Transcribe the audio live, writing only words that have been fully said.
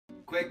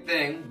quick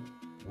thing.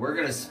 We're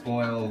gonna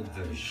spoil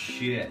the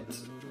shit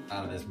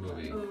out of this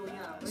movie. Oh yeah.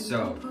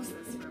 So, post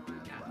this for a while.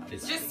 Yeah.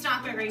 Just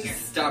stop it right here.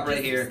 Stop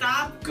right here.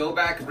 Stop. Go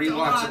back,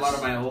 rewatch a lot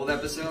of my old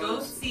episodes. Go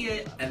see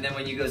it. And then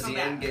when you go see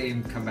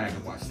Endgame, come back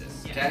and watch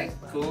this. Yeah. Okay?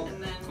 Cool?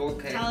 And then cool,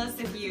 okay. tell us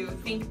if you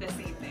think the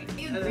same thing.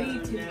 You agree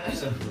to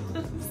it.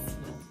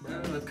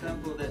 I'm a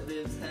couple that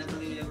lives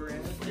happily ever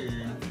after.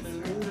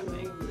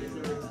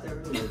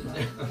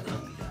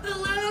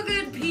 Hello,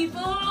 good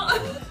people.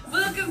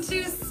 Welcome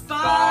to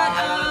Spot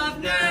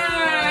of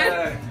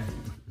Nerd.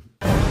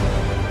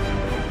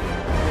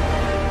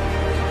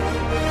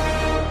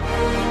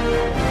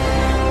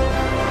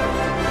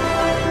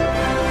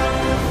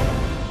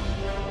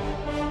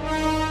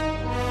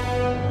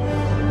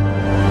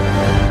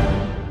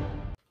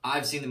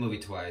 I've seen the movie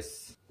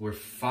twice. We're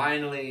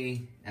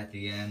finally at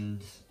the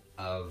end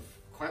of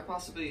quite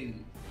possibly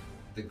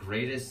the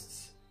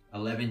greatest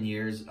 11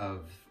 years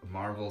of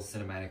Marvel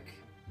Cinematic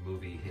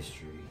movie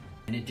history.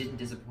 And it didn't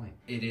disappoint.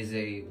 It is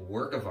a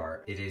work of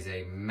art. It is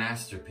a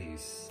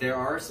masterpiece. There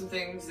are some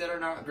things that are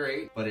not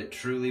great, but it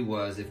truly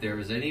was. If there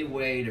was any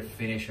way to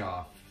finish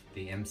off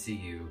the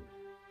MCU,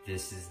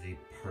 this is the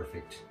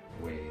perfect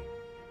way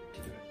to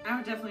do it. I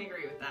would definitely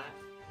agree with that.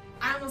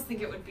 I almost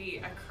think it would be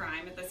a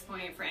crime at this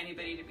point for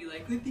anybody to be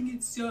like, I think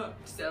it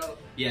sucked. So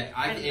yeah,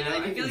 I feel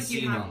like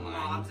you'd have online.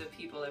 mobs of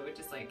people that would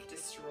just like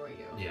destroy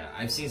you. Yeah,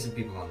 I've seen some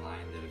people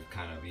online that have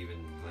kind of even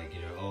like,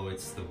 you know, oh,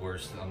 it's the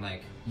worst. I'm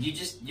like, you're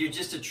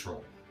just a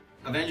troll.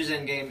 Avengers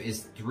Endgame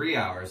is 3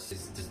 hours.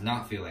 It does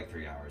not feel like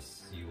 3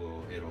 hours.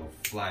 It'll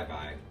fly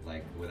by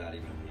like without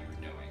even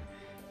you knowing.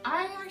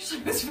 I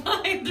actually was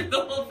fine through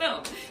the whole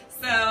film.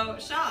 So,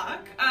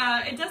 shock.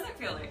 It doesn't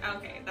feel like,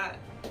 okay, that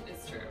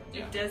is true.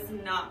 Yeah. It does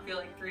not feel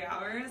like 3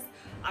 hours.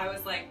 I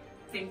was like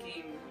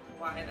thinking,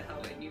 why the hell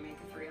wouldn't you make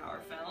a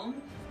 3-hour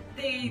film?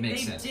 They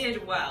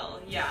did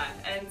well, yeah.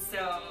 And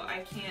so I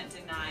can't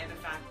deny the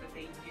fact that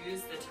they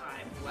used the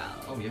time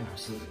well. Oh yeah,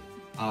 absolutely.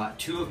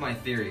 Two of my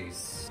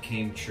theories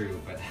came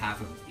true, but half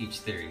of each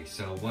theory.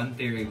 So one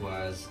theory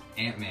was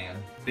Ant-Man,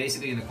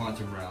 basically in the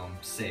quantum realm,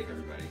 save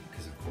everybody,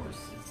 because of course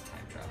it's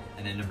time travel.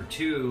 And then number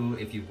two,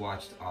 if you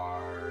watched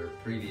our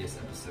previous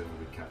episode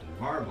with Captain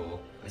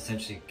Marvel,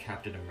 essentially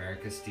Captain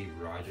America Steve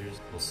Rogers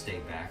will stay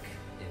back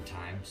in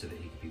time so that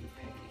he can be with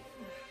Peggy.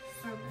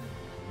 So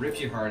good. Rips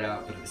your heart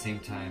out, but at the same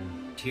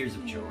time, tears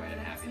of joy and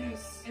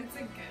happiness. It's a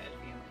good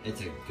feeling.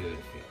 It's a good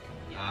feeling.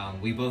 Yeah.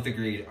 We both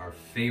agreed our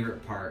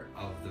favorite part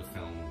of the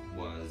film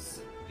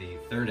was the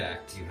third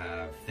act. You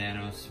have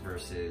Thanos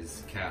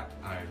versus Cap,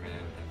 Iron Man,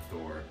 and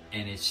Thor.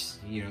 And it's,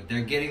 you know,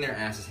 they're getting their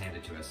asses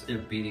handed to us. They're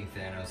beating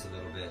Thanos a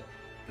little bit.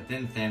 But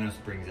then Thanos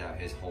brings out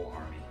his whole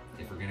army.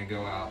 If we're gonna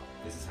go out,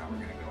 this is how we're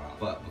gonna go out.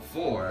 But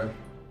before,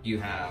 you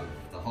have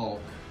the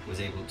Hulk was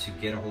able to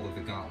get a hold of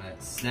the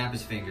gauntlet, snap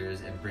his fingers,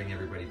 and bring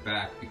everybody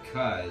back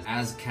because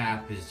as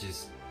Cap is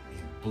just,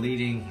 he's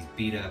bleeding, he's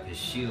beat up, his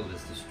shield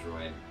is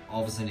destroyed.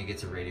 All of a sudden he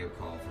gets a radio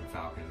call from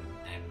Falcon,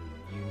 and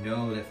you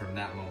know that from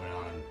that moment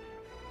on,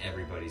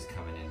 everybody's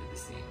coming into the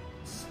scene.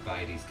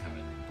 Spidey's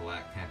coming,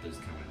 Black Panther's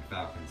coming,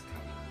 Falcon's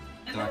coming,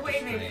 And Doctor the way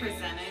Strange. they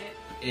present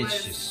it It's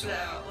was just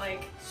so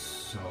like,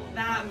 so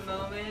that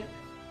moment,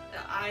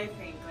 I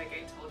think, like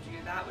I told you,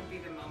 that would be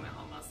the moment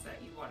almost that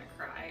you want to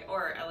cry,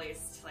 or at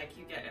least like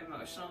you get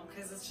emotional,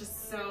 because it's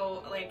just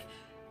so, like,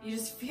 you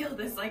just feel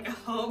this like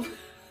hope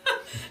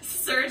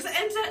surge,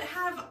 and to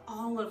have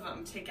all of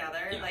them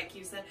together, like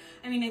you said.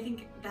 I mean, I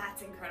think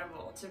that's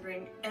incredible to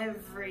bring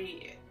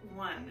everyone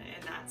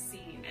in that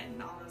scene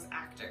and all those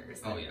actors.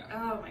 Oh yeah.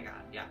 Oh my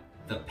god, yeah.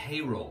 The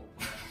payroll.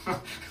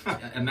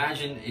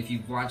 Imagine if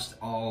you've watched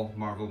all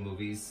Marvel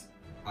movies,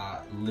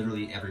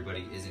 literally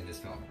everybody is in this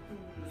film.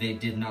 Mm-hmm. They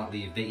did not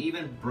leave. They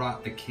even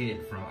brought the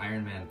kid from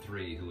Iron Man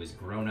 3 who was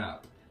grown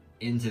up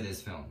into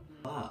this film.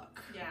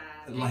 Fuck. Yeah,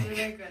 they Like, did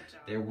a good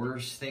job. there were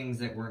things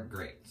that weren't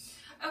great.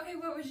 Okay,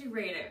 what would you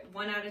rate it?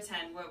 1 out of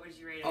 10, what would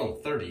you rate it? Oh,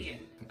 30.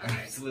 Okay.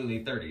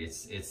 Absolutely 30.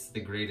 It's the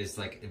greatest.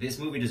 Like, this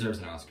movie deserves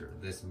an Oscar.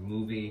 This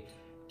movie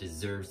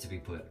deserves to be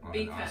put on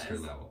an Oscar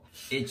level.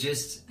 It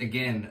just,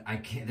 again, I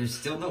can't, there's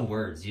still no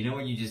words. You know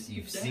when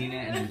you've seen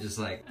it and you're just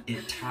like,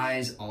 it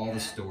ties all the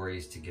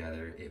stories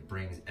together. It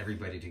brings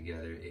everybody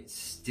together. It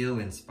still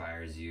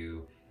inspires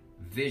you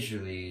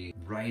visually,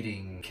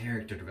 writing,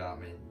 character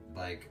development.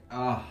 Like,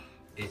 oh,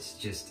 it's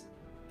just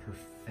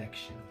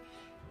perfection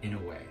in a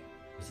way.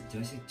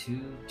 Did I say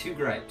two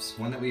gripes?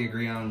 One that we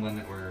agree on, one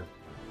that we're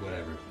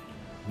whatever.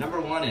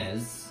 Number one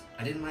is,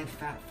 I didn't like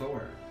Fat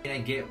Thor. I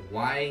get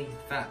why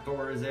Fat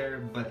Thor is there,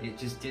 but it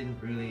just didn't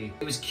really,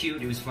 it was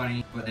cute, it was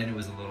funny, but then it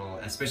was a little,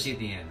 especially at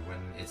the end when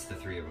it's the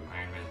three of them,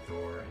 Iron Man,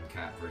 Thor, and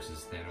Cap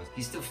versus Thanos.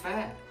 He's still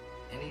fat,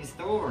 and he's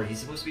Thor. He's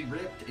supposed to be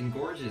ripped and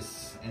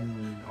gorgeous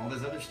and all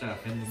this other stuff.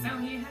 And so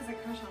he has a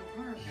crush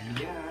on Thor.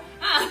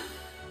 Yeah.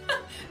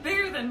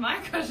 Bigger than my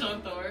crush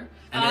on Thor.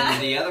 And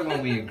then the other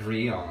one we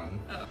agree on.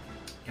 Oh.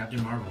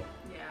 Captain Marvel.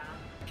 Yeah.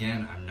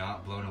 again, I'm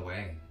not blown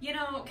away. You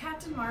know,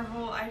 Captain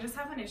Marvel, I just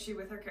have an issue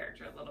with her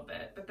character a little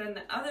bit. But then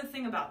the other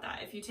thing about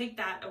that, if you take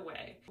that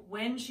away,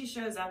 when she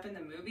shows up in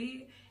the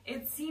movie,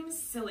 it seems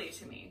silly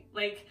to me.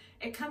 Like,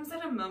 it comes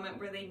at a moment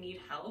where they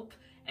need help,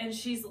 and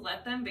she's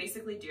let them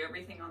basically do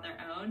everything on their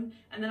own,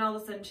 and then all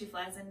of a sudden she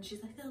flies in and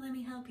she's like, oh, let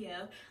me help you.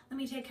 Let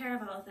me take care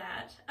of all of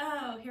that.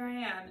 Oh, here I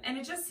am. And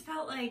it just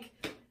felt like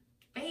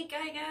fake,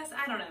 I guess.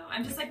 I don't know.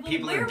 I'm just like, well,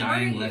 people where are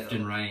dying were you? left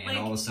and right, like,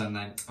 and all of a sudden,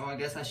 I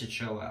guess I should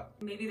show up.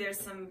 Maybe there's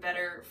some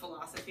better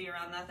philosophy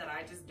around that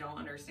I just don't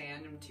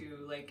understand. I'm too,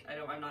 like,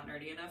 I'm not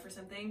nerdy enough or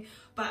something.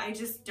 But I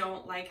just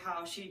don't like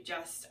how she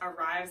just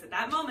arrives at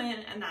that moment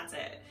and that's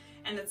it.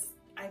 And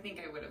I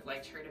think I would have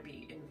liked her to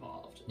be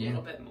involved a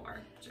little bit more.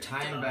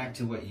 Tying back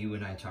to what you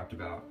and I talked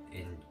about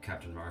in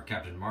Captain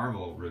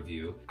Marvel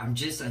review, I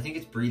think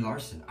it's Brie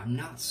Larson. I'm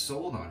not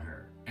sold on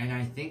her. And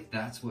I think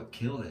that's what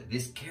killed it.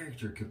 This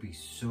character could be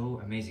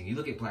so amazing. You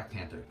look at Black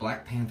Panther.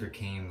 Black Panther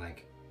came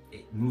like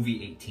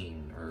movie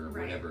 18 or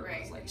whatever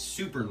it was, like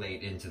super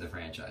late into the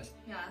franchise.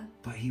 Yeah.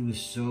 But he was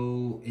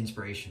so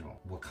inspirational.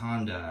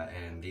 Wakanda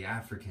and the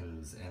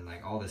Africans and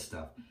like all this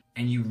stuff.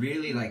 And you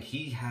really, like,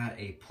 he had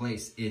a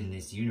place in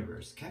this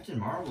universe. Captain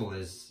Marvel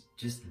is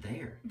just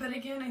there. But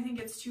again, I think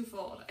it's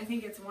twofold. I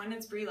think it's one,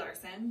 it's Brie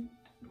Larson.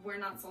 We're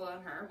not sold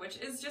on her, which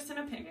is just an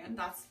opinion.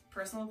 That's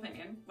personal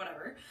opinion,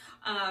 whatever.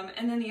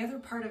 And then the other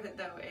part of it,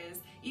 though, is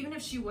even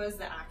if she was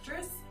the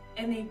actress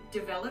and they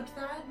developed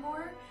that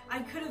more, I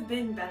could have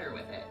been better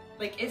with it.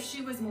 Like, if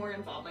she was more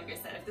involved, like I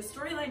said, if the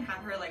storyline had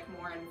her, like,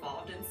 more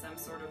involved in some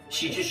sort of way.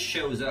 She just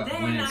shows up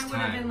then when it's I would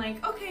have been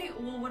like, okay,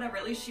 well, whatever.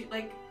 At least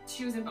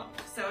she was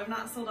involved. So I'm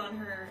not sold on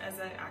her as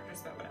an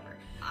actress, but whatever.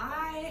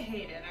 I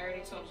hate it. I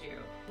already told you.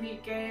 We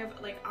gave,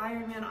 like,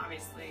 Iron Man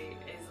obviously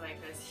is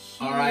like this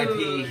huge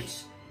R.I.P.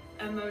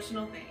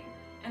 emotional thing.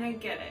 And I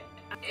get it.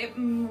 It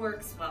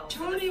works well.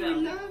 Tony, we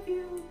love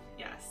you.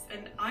 Yes,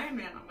 and Iron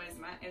Man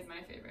is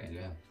my favorite.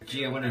 Yeah.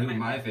 Gee, I wonder who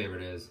my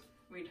favorite is.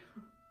 We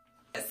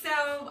don't.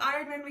 So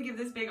Iron Man, we give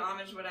this big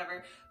homage,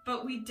 whatever,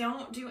 but we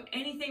don't do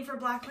anything for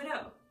Black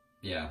Widow.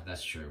 Yeah,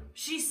 that's true.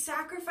 She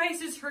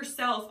sacrifices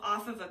herself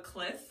off of a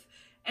cliff,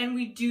 and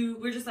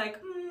we're just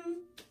like,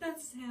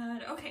 that's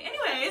sad. Okay,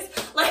 anyways,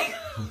 like,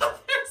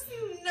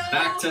 there's no...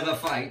 Back to the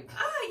fight.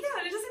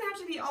 Yeah, it doesn't have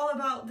to be all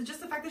about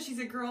just the fact that she's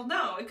a girl.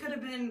 No, it could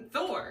have been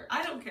Thor.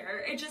 I don't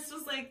care. It just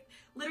was like,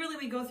 literally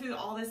we go through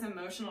all this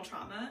emotional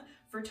trauma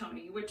for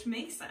Tony, which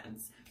makes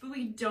sense, but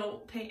we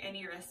don't pay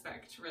any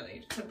respect,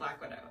 really, to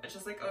Black Widow. It's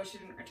just like, oh, she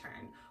didn't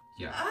return.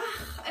 Yeah.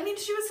 I mean,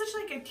 she was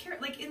such like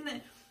a like in the...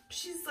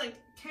 She's like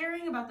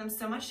caring about them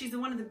so much. She's the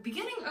one at the very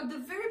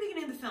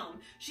beginning of the film.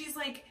 She's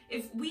like,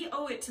 if we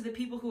owe it to the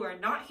people who are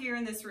not here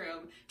in this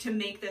room to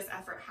make this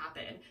effort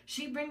happen.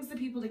 She brings the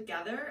people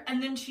together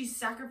and then she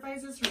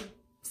sacrifices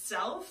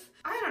herself.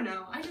 I don't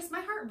know. My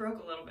heart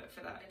broke a little bit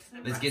for that.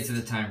 Let's get to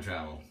the time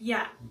travel.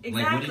 Yeah, exactly.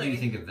 Like, what did you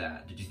think of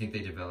that? Did you think they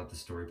developed the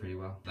story pretty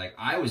well? Like,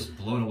 I was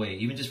blown away,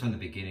 even just from the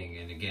beginning.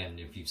 And again,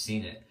 if you've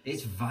seen it,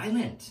 it's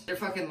violent. They're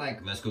fucking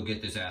like, let's go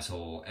get this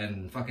asshole,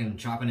 and fucking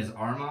chopping his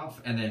arm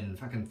off, and then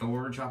fucking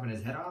Thor chopping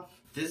his head off.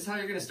 This is how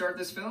you're gonna start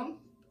this film?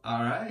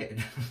 All right.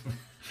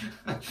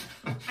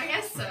 I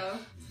guess so.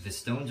 The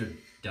stones are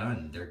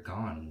done. They're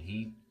gone.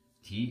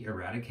 He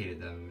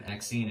eradicated them.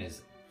 Next scene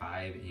is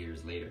 5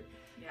 years later.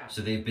 Yeah.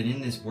 So they've been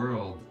in this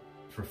world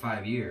for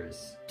 5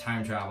 years.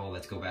 Time travel,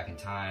 let's go back in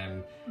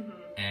time.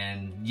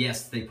 And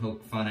yes, they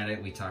poke fun at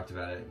it. We talked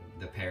about it,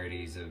 the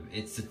parodies of,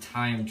 it's a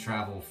time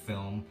travel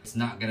film. It's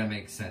not gonna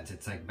make sense.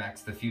 It's like Back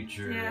to the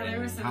Future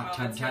and Hot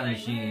Tub Time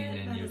Machine,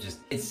 and you're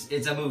just,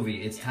 it's a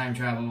movie. It's time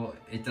travel.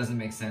 It doesn't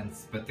make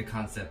sense, but the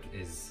concept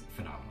is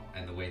phenomenal.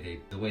 And the way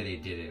they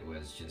did it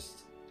was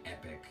just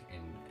epic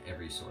in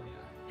every sort.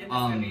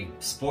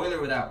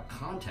 Spoiler without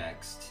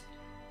context,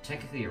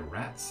 technically a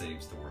rat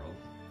saves the world.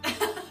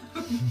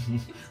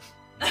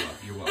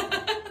 You're welcome.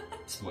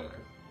 Spoiler.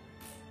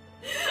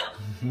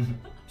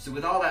 So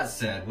with all that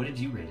said, what did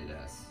you rate it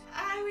as?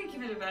 I would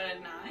give it about a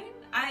 9.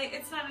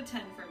 It's not a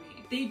 10 for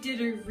me. They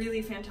did a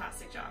really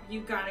fantastic job.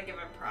 You gotta give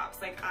them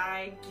props. Like,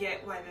 I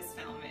get why this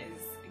film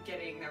is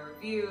getting the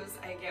reviews.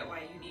 I get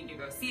why you need to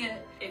go see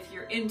it. If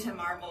you're into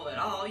Marvel at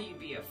all, you'd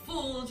be a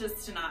fool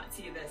just to not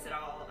see this at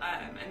all.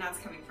 And that's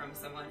coming from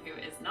someone who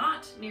is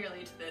not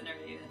nearly to the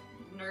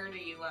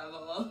nerdy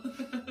level.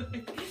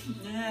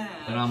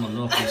 But I'm a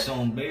lucky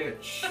son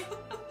bitch.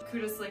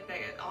 Kudos, like,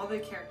 all the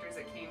characters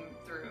that came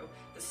through.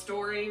 The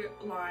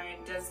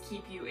storyline does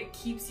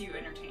keeps you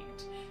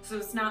entertained. So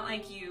it's not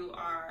like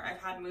I've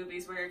had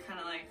movies where you're kind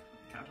of like,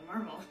 Captain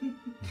Marvel.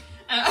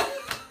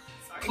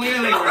 Sorry.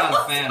 Clearly we're not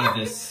a fan of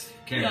this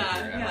character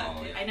at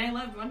all. And I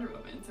loved Wonder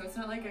Woman, so it's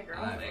not like a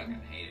girl thing. I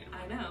fucking hated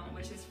Wonder I know, Woman.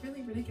 Which is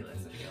really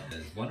ridiculous of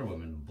you. Wonder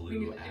Woman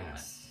blew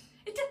ass.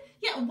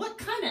 Yeah, what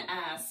kind of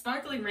ass?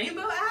 Sparkling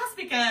rainbow ass?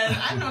 Because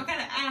I don't know what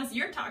kind of ass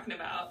you're talking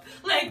about.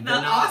 Like the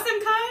awesome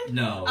kind?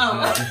 No,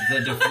 Oh.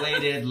 the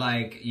deflated,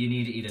 like, you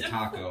need to eat a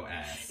taco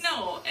ass.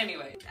 No,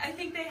 anyway. I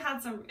think they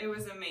had it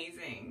was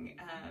amazing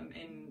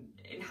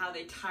in how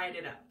they tied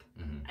it up.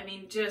 I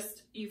mean,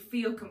 just, you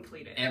feel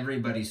completed.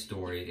 Everybody's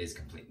story is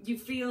complete. You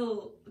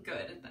feel good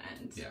at the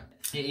end. Yeah.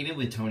 Even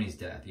with Tony's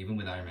death, even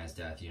with Iron Man's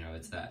death, you know,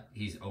 it's that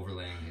he's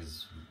overlaying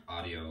his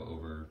audio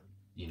over,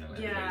 you know,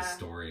 everybody's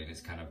story, and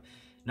it's kind of,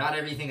 not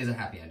everything is a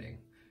happy ending.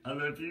 I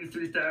love you,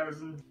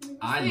 3000.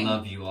 I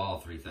love you all,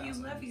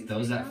 3000. Love you,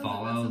 those that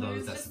follow, that's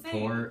those that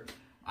support.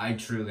 I'm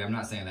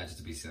not saying that just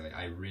to be silly.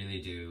 I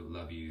really do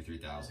love you,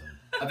 3000.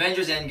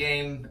 Avengers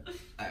Endgame,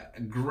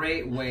 a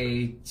great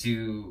way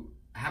to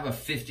have a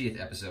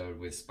 50th episode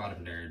with Spot of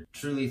Nerd.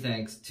 Truly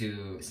thanks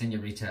to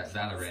Senorita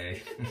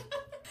Valerie.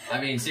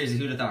 I mean, seriously,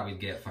 who'd have thought we'd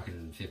get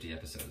fucking 50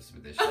 episodes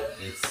with this shit?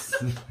 It's...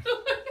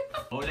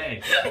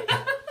 Olé.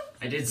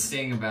 I did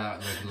sing about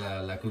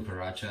like La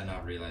Cucaracha,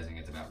 not realizing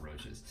it's about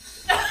roaches.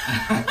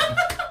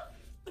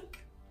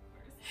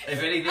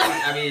 If anything,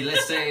 I mean,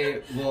 let's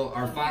say, well,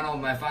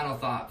 my final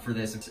thought for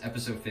this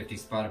episode 50,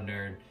 Spot of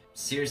Nerd.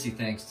 Seriously,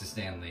 thanks to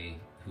Stan Lee,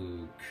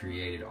 who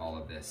created all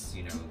of this.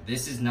 You know,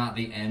 this is not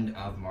the end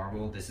of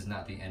Marvel. This is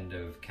not the end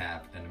of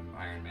Cap and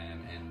Iron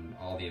Man and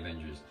all the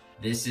Avengers.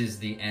 This is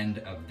the end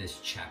of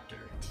this chapter.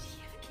 Did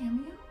he have a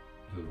cameo?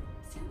 Who?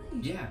 Stan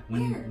Lee. Yeah,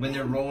 when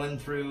they're rolling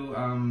through,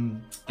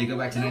 they go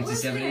back to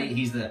 1970.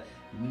 He's the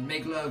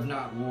make love,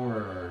 not war.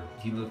 Or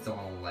he looked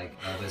all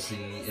like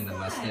Elvis-y in the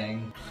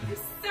Mustang. I'm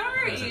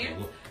sorry. Okay.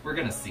 Well, we're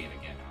gonna see it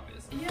again,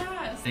 obviously.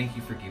 Yes. Thank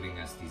you for giving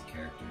us these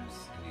characters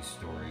and these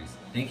stories.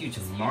 Thank you to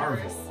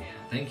Marvel.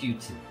 Thank you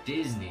to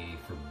Disney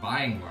for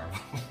buying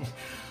Marvel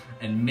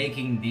and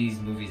making these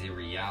movies a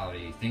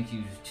reality. Thank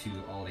you to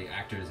all the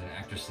actors and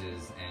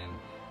actresses and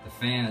the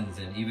fans,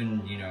 and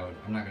even, you know,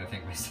 I'm not gonna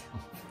thank myself.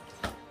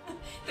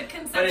 The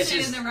conception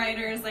and the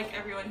writers, like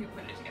everyone who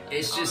put it together.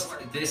 It's just,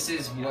 this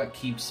is what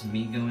keeps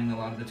me going a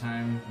lot of the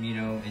time, you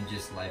know, and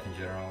just life in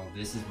general.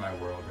 This is my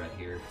world right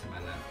here to my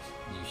left.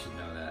 You should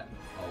know that,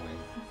 always.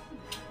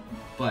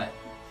 But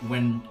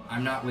when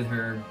I'm not with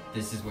her,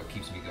 this is what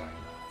keeps me going.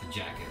 The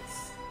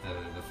jackets,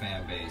 the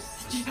fan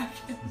base.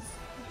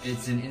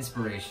 It's an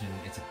inspiration,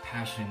 it's a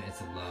passion,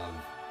 it's a love.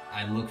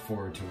 I look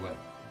forward to what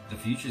the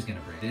future is going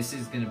to bring. This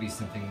is going to be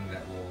something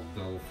that will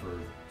go for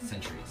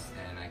centuries,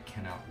 and I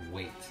cannot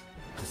wait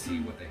to see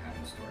what they have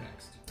in store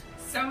next.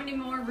 So many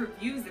more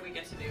reviews that we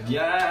get to do.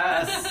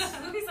 Yes!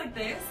 Movies like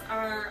this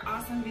are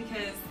awesome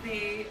because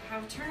they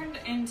have turned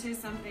into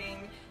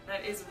something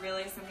that is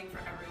really something for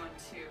everyone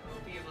to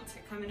be able to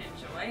come and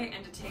enjoy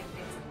and to take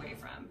things away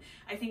from.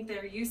 I think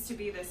there used to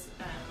be this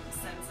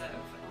sense of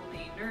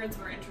only nerds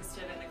were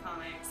interested in the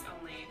comics,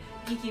 only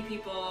geeky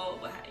people,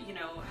 you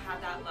know,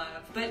 had that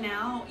love. But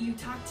now you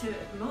talk to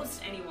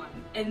most anyone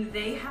and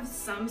they have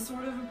some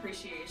sort of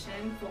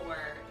appreciation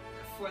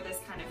for this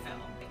kind of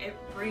film. It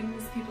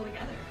brings people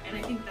together, and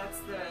I think that's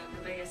the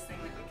biggest thing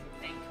that we can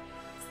thank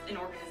an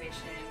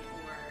organization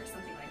or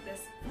something like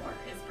this for,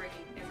 is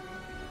bringing people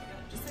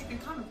together, just like a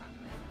Comic-Con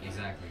event.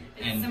 Exactly.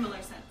 In a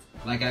similar sense.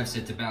 Like I've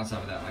said, to bounce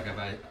off of that, like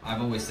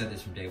I've always said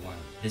this from day one,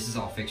 this is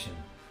all fiction.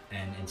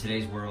 And in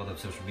today's world of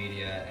social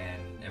media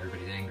and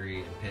everybody's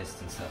angry and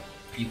pissed and stuff,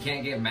 you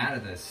can't get mad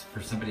at this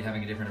for somebody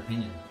having a different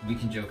opinion. We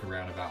can joke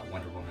around about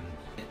Wonder Woman.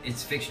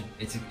 It's fiction.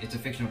 It's a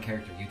fictional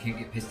character. You can't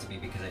get pissed at me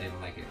because I didn't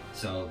like it.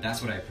 So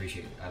that's what I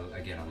appreciate,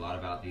 again, a lot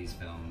about these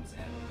films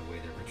and the way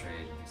they're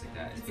portrayed and things like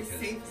that. It's a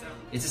safe zone.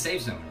 It's a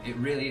safe zone. It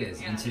really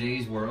is. Yeah. In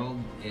today's world,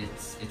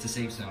 it's a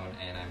safe zone,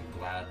 and I'm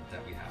glad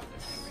that we have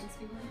this. It brings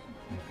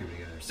people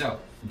together. So,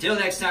 until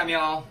next time,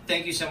 y'all,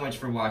 thank you so much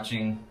for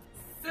watching.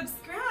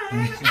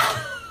 Subscribe!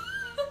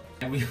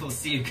 And we will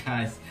see you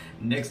guys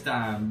next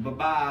time.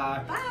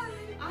 Bye-bye. Bye.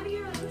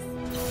 Adios.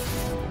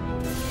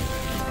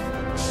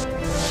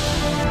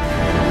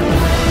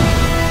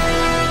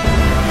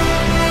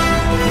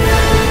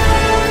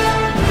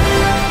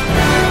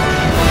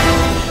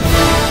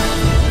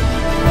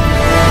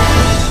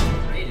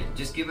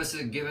 Just give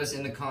us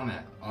in the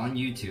comment on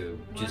YouTube.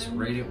 Just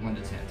rate it 1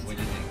 to 10. What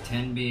do you think?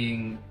 10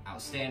 being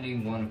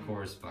outstanding, 1 of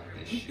course, fuck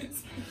this shit.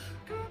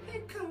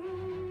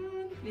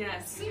 Comic-Con.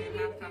 Yes, we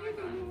have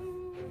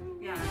Comic-Con.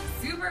 Yeah,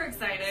 super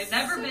excited.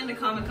 Never been to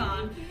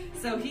Comic-Con,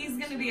 so he's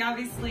gonna be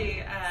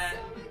obviously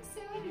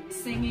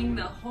singing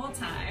the whole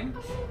time,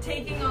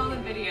 taking all the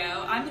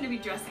video. I'm gonna be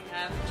dressing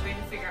up and trying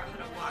to figure out how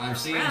to walk around. I've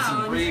seen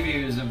some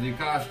previews of the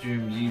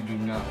costumes. You do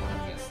not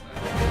want to miss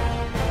that.